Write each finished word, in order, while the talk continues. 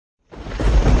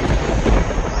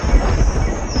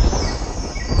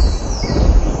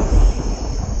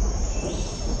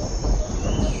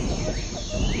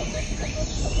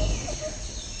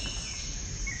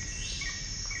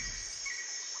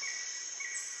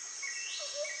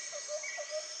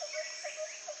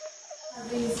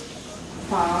Is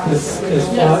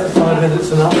 5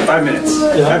 minutes enough? 5 minutes,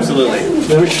 Yeah. absolutely.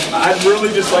 Yeah. I'd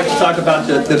really just like to talk about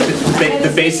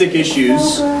the basic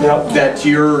issues Yeah. that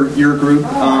your group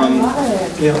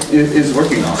Yeah. is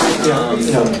working on.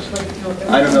 Yeah.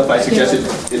 I don't know if I suggested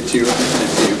it to you or mentioned it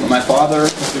to you, but my father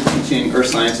has been teaching earth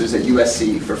sciences at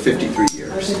USC for 53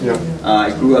 years. Yeah.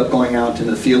 I grew up going out into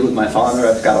the field with my father.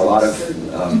 I've got a lot of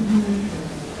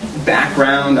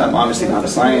background. I'm obviously not a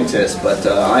scientist, but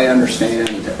I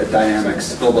understand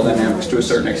dynamics, global dynamics to a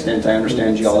certain extent. I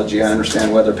understand geology. I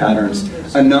understand weather patterns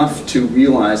enough to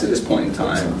realize at this point in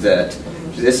time that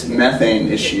this methane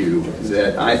issue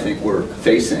that I think we're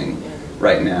facing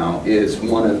right now is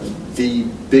one of the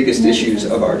biggest issues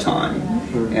of our time.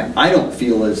 And I don't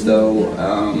feel as though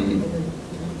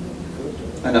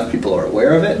enough people are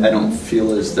aware of it. I don't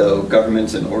feel as though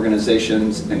governments and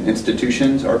organizations and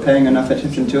institutions are paying enough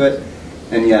attention to it.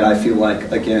 And yet I feel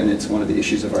like, again, it's one of the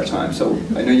issues of our time. So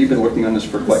I know you've been working on this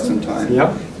for quite some time.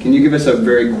 Yep. Can you give us a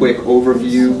very quick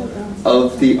overview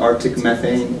of the Arctic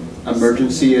methane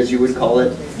emergency, as you would call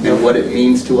it, and what it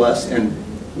means to us and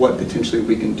what potentially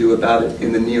we can do about it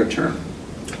in the near term?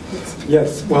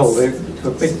 Yes, well, the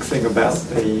big thing about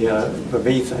the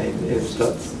methane is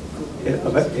that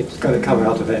it's going to come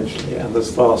out eventually, and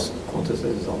there's vast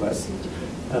quantities of it.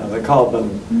 The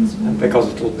carbon, and because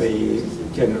it will be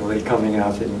generally coming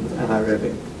out in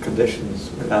anaerobic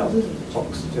conditions without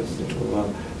oxygen,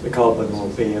 the carbon will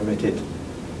be emitted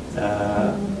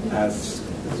as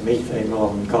methane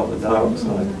rather than carbon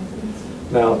dioxide.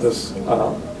 Now, there's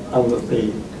under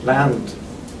the land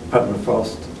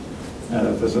permafrost,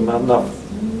 there's enough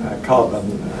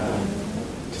carbon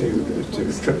to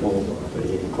triple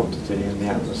the quantity in the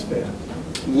atmosphere.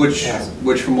 Which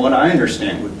from what I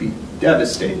understand, would be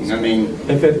devastating. I mean,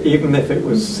 even if it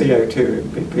was CO2, it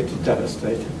would be pretty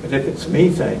devastating. But if it's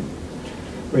methane,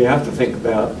 we have to think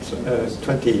about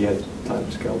 20-year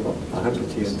timescale, not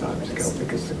 100-year timescale,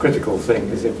 because the critical thing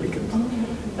is if we can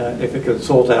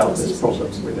sort out this problem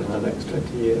within the next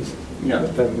 20 years,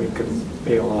 then we can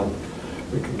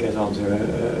get onto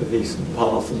a decent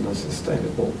path and a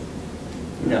sustainable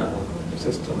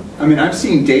system. I mean, I've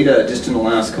seen data just in the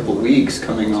last couple of weeks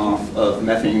coming off of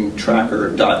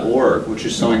methanetracker.org, which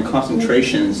is showing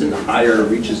concentrations in the higher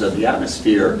reaches of the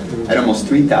atmosphere at almost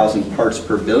 3,000 parts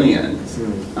per billion,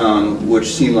 which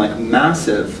seem like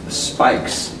massive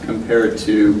spikes compared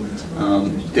to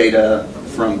data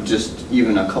from just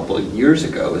even a couple of years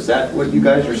ago. Is that what you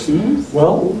guys are seeing?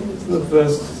 Well,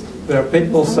 there are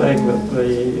people saying that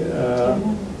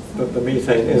the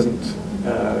methane isn't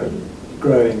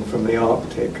growing from the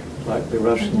Arctic, like the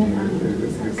Russian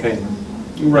who came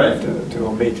to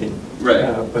our meeting.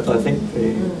 Right. But I think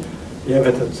the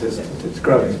evidence is that it's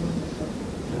growing.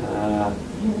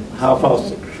 How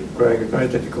fast it's growing is very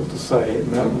difficult to say.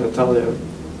 Natalia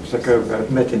Zakova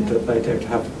admitted that they don't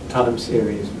have time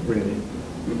series, really.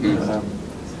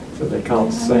 So they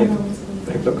can't say that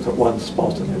they've looked at one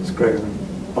spot and it's grown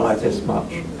by this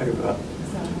much over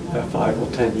 5 or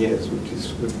 10 years, which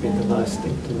would be the nice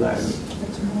thing to know.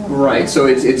 Right, so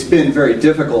it's been very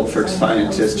difficult for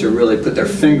scientists to really put their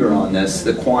finger on this,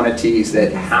 the quantities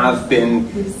that have been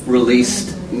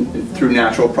released through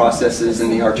natural processes in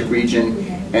the Arctic region,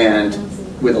 and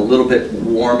with a little bit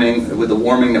warming, with the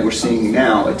warming that we're seeing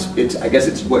now, I guess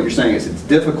it's what you're saying is it's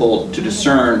difficult to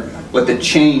discern what the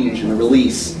change in the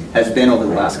release has been over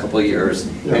the last couple of years,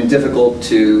 and difficult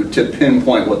to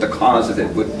pinpoint what the cause of it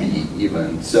would be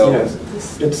even. So yes,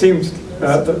 it seems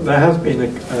that there has been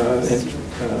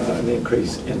an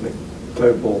increase in the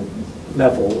global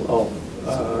level of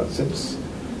since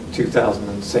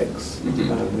 2006,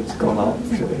 and it's gone up,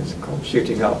 it's gone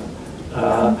shooting up.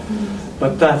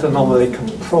 But that anomaly can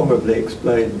probably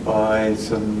explain by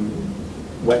some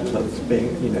wetlands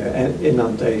being,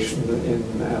 inundation in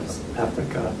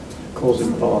Africa,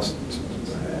 causing vast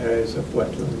areas of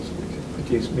wetlands which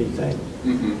produce methane.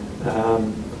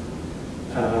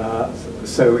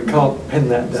 So we can't pin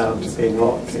that down to being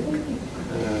Arctic,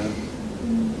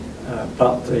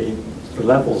 but the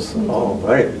levels are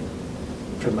very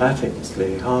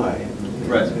dramatically high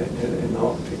in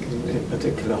Arctic, in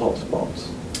particular hotspots.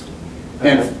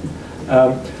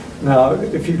 Now,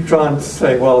 if you try and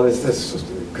say, well, is this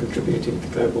contributing to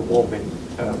global warming?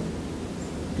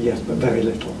 Yes, but very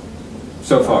little.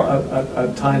 So far?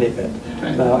 A tiny bit.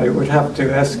 Okay. Now, it would have to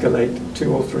escalate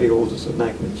 2 or 3 orders of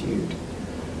magnitude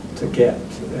to get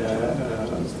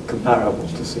comparable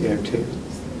to CO2.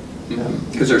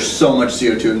 Because there's so much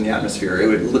CO2 in the atmosphere.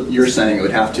 You're saying it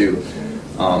would have to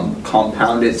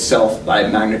compound itself by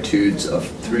magnitudes of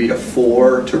 3 to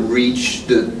 4 to reach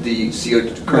the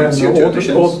current CO2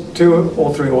 emissions? Or 2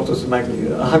 or 3 orders of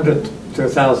magnitude, 100 to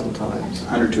 1,000 times.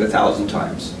 100 to 1,000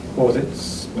 times. What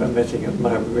it's emitting at the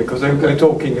moment, because we're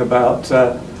talking about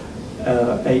 8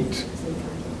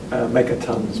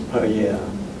 megatons per year.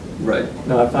 Right.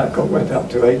 Now, if that went up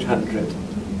to 800,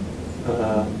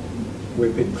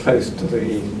 we'd be close to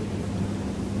the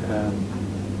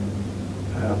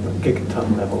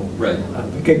gigaton level. Right.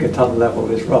 And the gigaton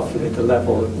level is roughly the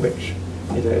level at which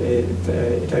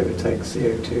it overtakes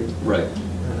CO2. Right.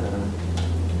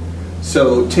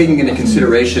 So taking into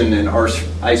consideration an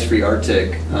ice-free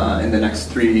Arctic in the next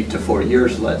 3 to 4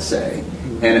 years, let's say,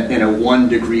 and a 1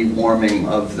 degree warming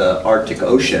of the Arctic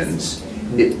oceans,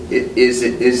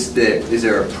 is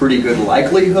there a pretty good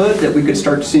likelihood that we could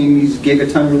start seeing these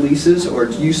gigaton releases, or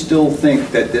do you still think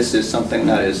that this is something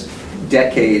that is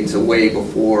decades away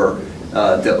before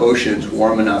the oceans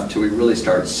warm enough till we really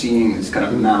start seeing these kind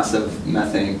of massive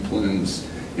methane plumes,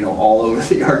 all over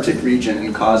the Arctic region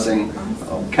and causing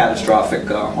catastrophic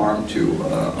harm to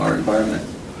our environment?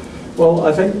 Well,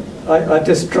 I think I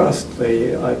distrust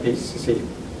the IPCC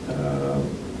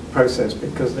process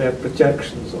because their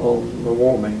projections on the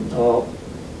warming are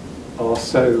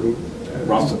so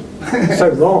wrong. so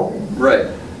wrong. Right.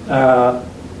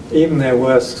 Even their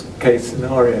worst case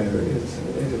scenario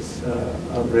is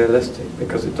unrealistic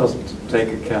because it doesn't take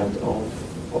account of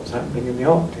what's happening in the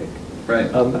Arctic.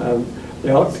 Right.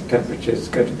 The Arctic temperature is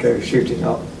going to go shooting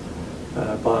up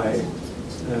by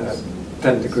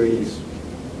 10 degrees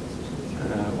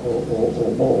or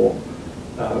more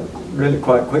really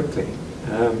quite quickly.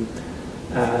 And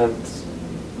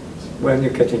when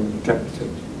you're getting temperature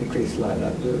increase like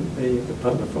that, the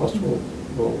permafrost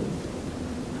will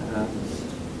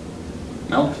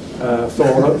melt?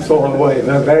 Thaw away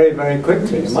very, very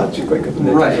quickly, much quicker than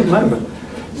it is at the moment.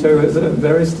 So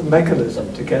there is the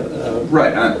mechanism to get...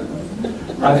 right.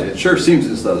 It sure seems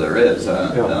as though there is.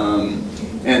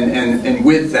 And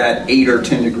with that 8 or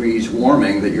 10 degrees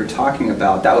warming that you're talking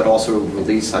about, that would also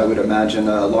release, I would imagine,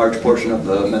 a large portion of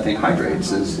the methane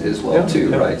hydrates as well,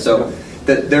 too, right? So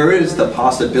that there is the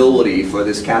possibility for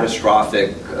this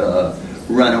catastrophic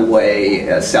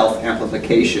runaway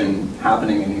self-amplification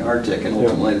happening in the Arctic and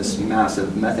ultimately this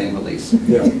massive methane release.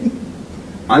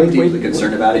 I'm deeply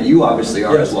concerned about it. You obviously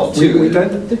are as well, too.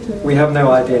 We have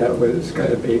no idea whether it's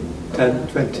going to be 10,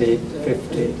 20,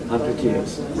 50, 100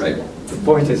 years. Right. The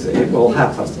point is that it will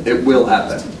happen. It will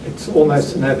happen. It's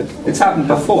almost inevitable. It's happened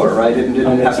before, right? It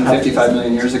didn't happen 55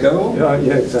 million years ago?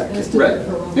 Yeah, exactly. Right.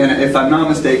 And if I'm not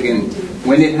mistaken,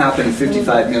 when it happened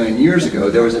 55 million years ago,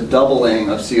 there was a doubling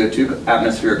of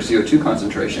atmospheric CO2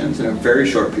 concentrations in a very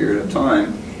short period of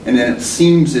time. And then it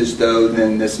seems as though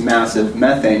then this massive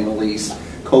methane release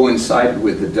coincided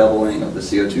with the doubling of the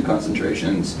CO2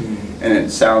 concentrations. And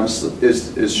it sounds,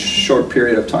 is short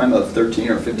period of time of 13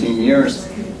 or 15 years,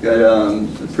 got a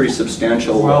pretty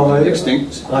substantial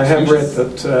extinction. I have read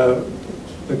that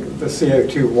the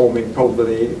CO2 warming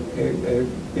probably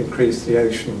increased the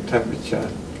ocean temperature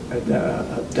at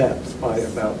depth by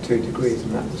about 2 degrees,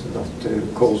 and that was enough to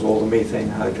cause all the methane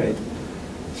hydrate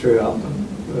throughout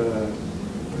the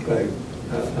globe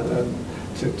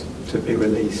to be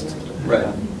released. Right.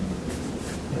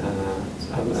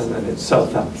 And then it's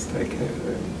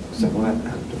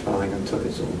self-amplifying until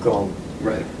it's all gone.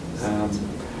 Right.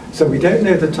 So we don't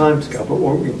know the timescale, but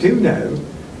what we do know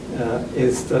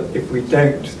is that if we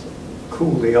don't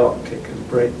cool the Arctic and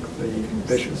break the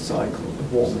vicious cycle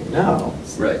of warming now,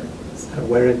 right,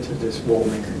 we're into this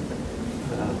warming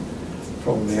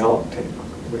from the Arctic,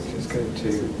 which is going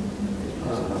to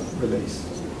release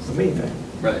the methane.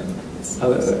 Right.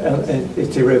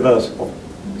 It's irreversible.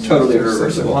 Totally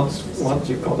irreversible. So once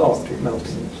you've got Arctic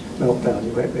meltdown,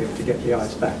 you won't be able to get the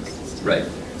ice back. Right.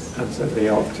 And so the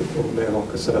Arctic will no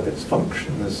longer serve its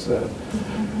function as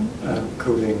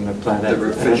cooling the planet. The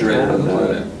refrigerator of the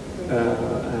planet.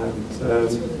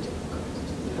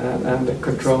 And it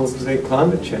controls the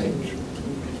climate change.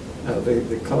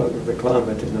 The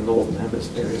climate in the northern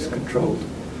hemisphere is controlled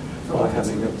by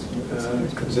having a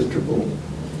considerable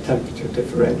temperature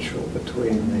differential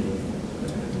between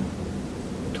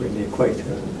the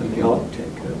equator and the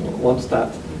Arctic. Once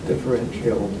that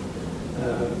differential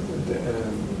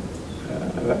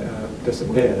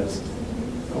disappears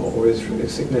or is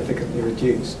significantly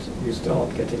reduced, you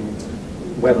start getting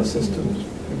weather systems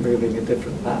moving in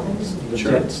different patterns. The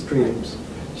jet streams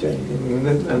changing,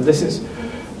 and this is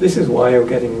why you're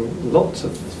getting lots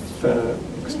of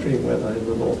extreme weather in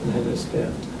the northern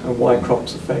hemisphere, and why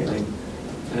crops are failing.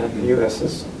 And the US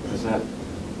has had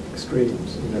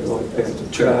extremes, like periods of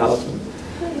drought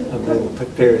and then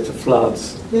periods of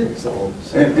floods and so on.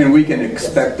 So and we can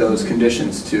expect those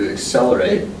conditions to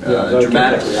accelerate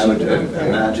dramatically. I would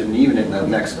imagine, even in the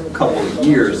next couple of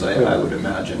years, I would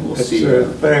imagine we'll see. It's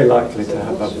very likely to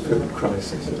have a food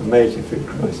crisis, a major food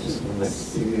crisis in the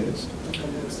next few years.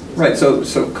 Right, so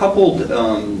coupled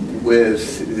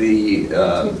with the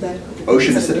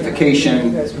ocean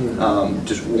acidification,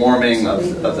 just warming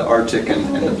of the Arctic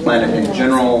and the planet in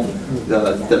general,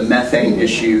 the methane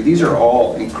issue, these are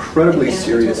all incredibly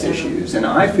serious issues. And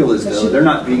I feel as though they're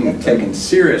not being taken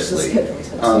seriously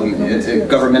at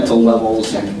governmental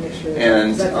levels,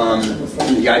 and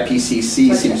the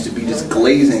IPCC seems to be just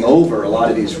glazing over a lot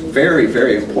of these very,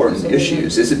 very important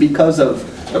issues. Is it because of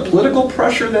the political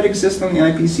pressure that exists on the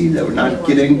IPCC that we're not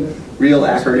getting real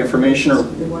accurate information, or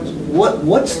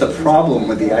what's the problem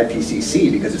with the IPCC?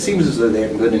 Because it seems as though they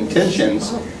have good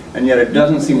intentions, and yet it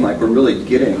doesn't seem like we're really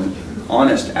getting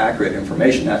honest, accurate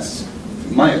information. That's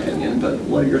my opinion, but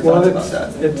what are your thoughts about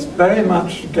that? It's very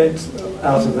much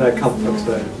out of their comfort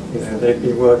zone. You know, they've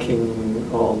been working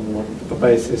on the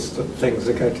basis that things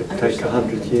are going to take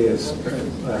 100 years,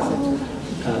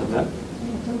 and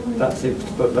that seems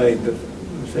to pervade the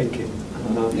thinking.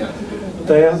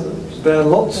 There are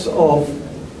lots of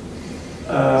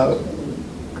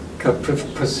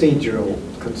procedural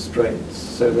constraints,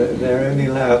 so that they're only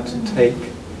allowed to take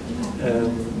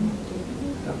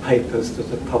papers that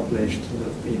are published and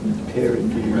have been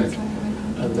peer-reviewed, right.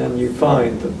 And then you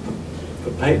find that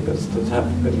the papers that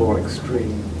have the more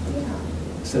extreme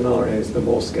scenarios, the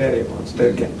more scary ones,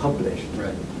 don't get published.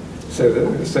 Right. So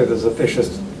there's a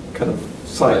vicious kind of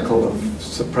cycle of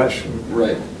suppression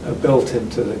built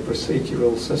into the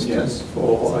procedural systems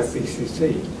for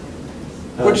IPCC.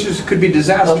 Which could be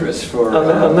disastrous for...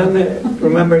 And then,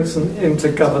 remember, it's an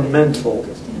intergovernmental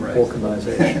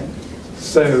organisation.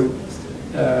 So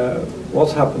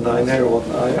what's happened, I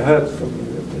heard from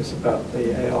this about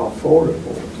the AR4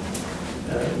 report,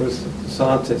 was that the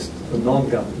scientists, the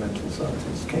non-governmental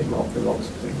scientists, came up with lots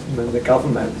of things, and then the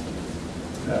government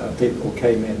people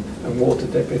came in and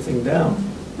watered everything down.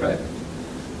 Right.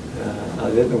 I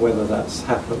don't know whether that's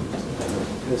happened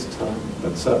this time,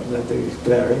 but certainly these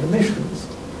glaring emissions,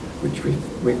 which we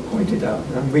pointed out.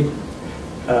 And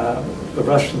the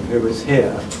Russian who was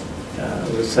here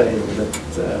was saying that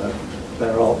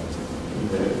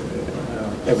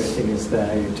everything is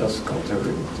there, you've just got to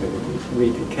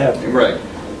read it carefully. Right.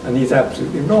 And he's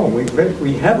absolutely wrong. We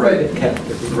have read it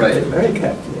carefully, we read it very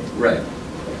carefully. Right.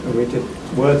 And we did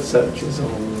word searches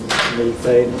on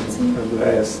methane and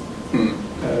various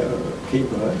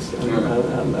keywords,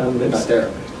 and it's not there.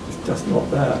 It's just not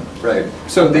there. Right.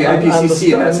 So the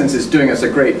IPCC, in that sense, is doing us a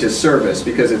great disservice,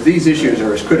 because if these issues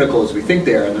are as critical as we think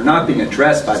they are, and they're not being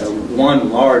addressed by the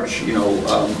one large,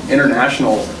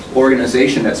 international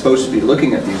organization that's supposed to be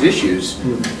looking at these issues,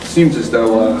 it seems as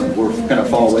though we're going to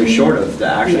fall way short of the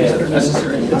actions that are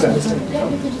necessary.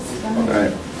 All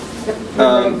right.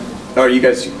 Are you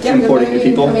guys importing new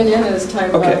people? Coming in as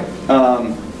time okay.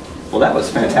 Well, that was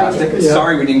fantastic. Yeah.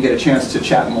 Sorry we didn't get a chance to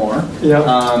chat more. Yeah.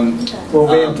 We'll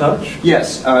be in touch.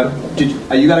 Yes.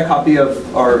 You got a copy of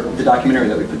the documentary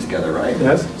that we put together, right?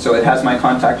 Yes. So it has my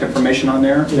contact information on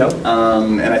there. Yep.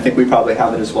 And I think we probably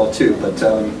have it as well too. But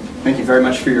thank you very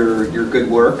much for your good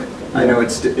work. I know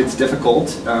it's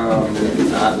difficult.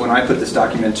 When I put this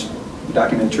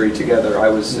documentary together,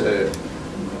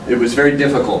 it was very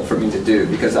difficult for me to do,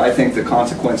 because I think the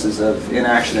consequences of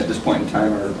inaction at this point in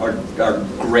time are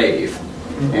grave.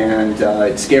 And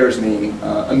it scares me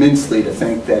immensely to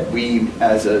think that we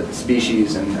as a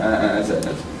species and as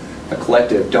a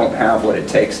collective don't have what it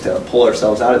takes to pull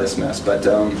ourselves out of this mess. But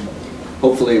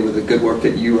hopefully with the good work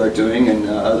that you are doing and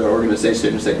other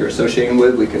organizations that you're associating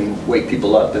with, we can wake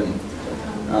people up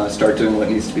and start doing what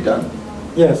needs to be done.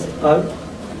 Yes.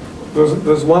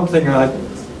 There's one thing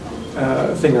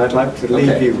I'd like to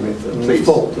leave you with, and the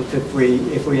thought that if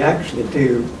we actually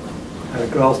do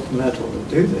grasp the metal and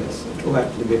do this, it will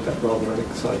actually be rather an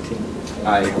exciting project.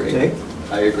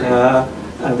 I agree.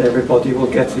 And everybody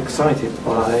will get excited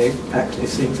by actually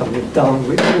seeing something done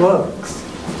which works.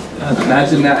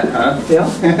 Imagine that, huh? Yeah.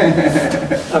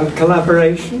 And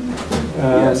collaboration.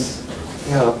 Yes.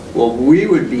 Yeah. Well,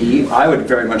 I would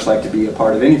very much like to be a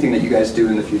part of anything that you guys do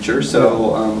in the future,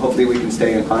 so hopefully we can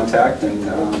stay in contact, and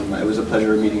it was a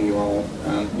pleasure meeting you all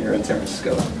here in San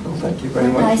Francisco. Well, thank you very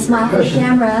much. Bye, smile for the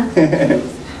camera.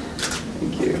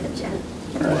 Thank you.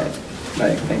 All right.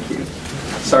 Bye. Thank you.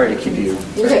 Sorry to keep you.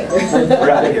 Okay. We're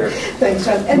out of here. Thanks,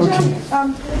 John. And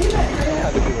John,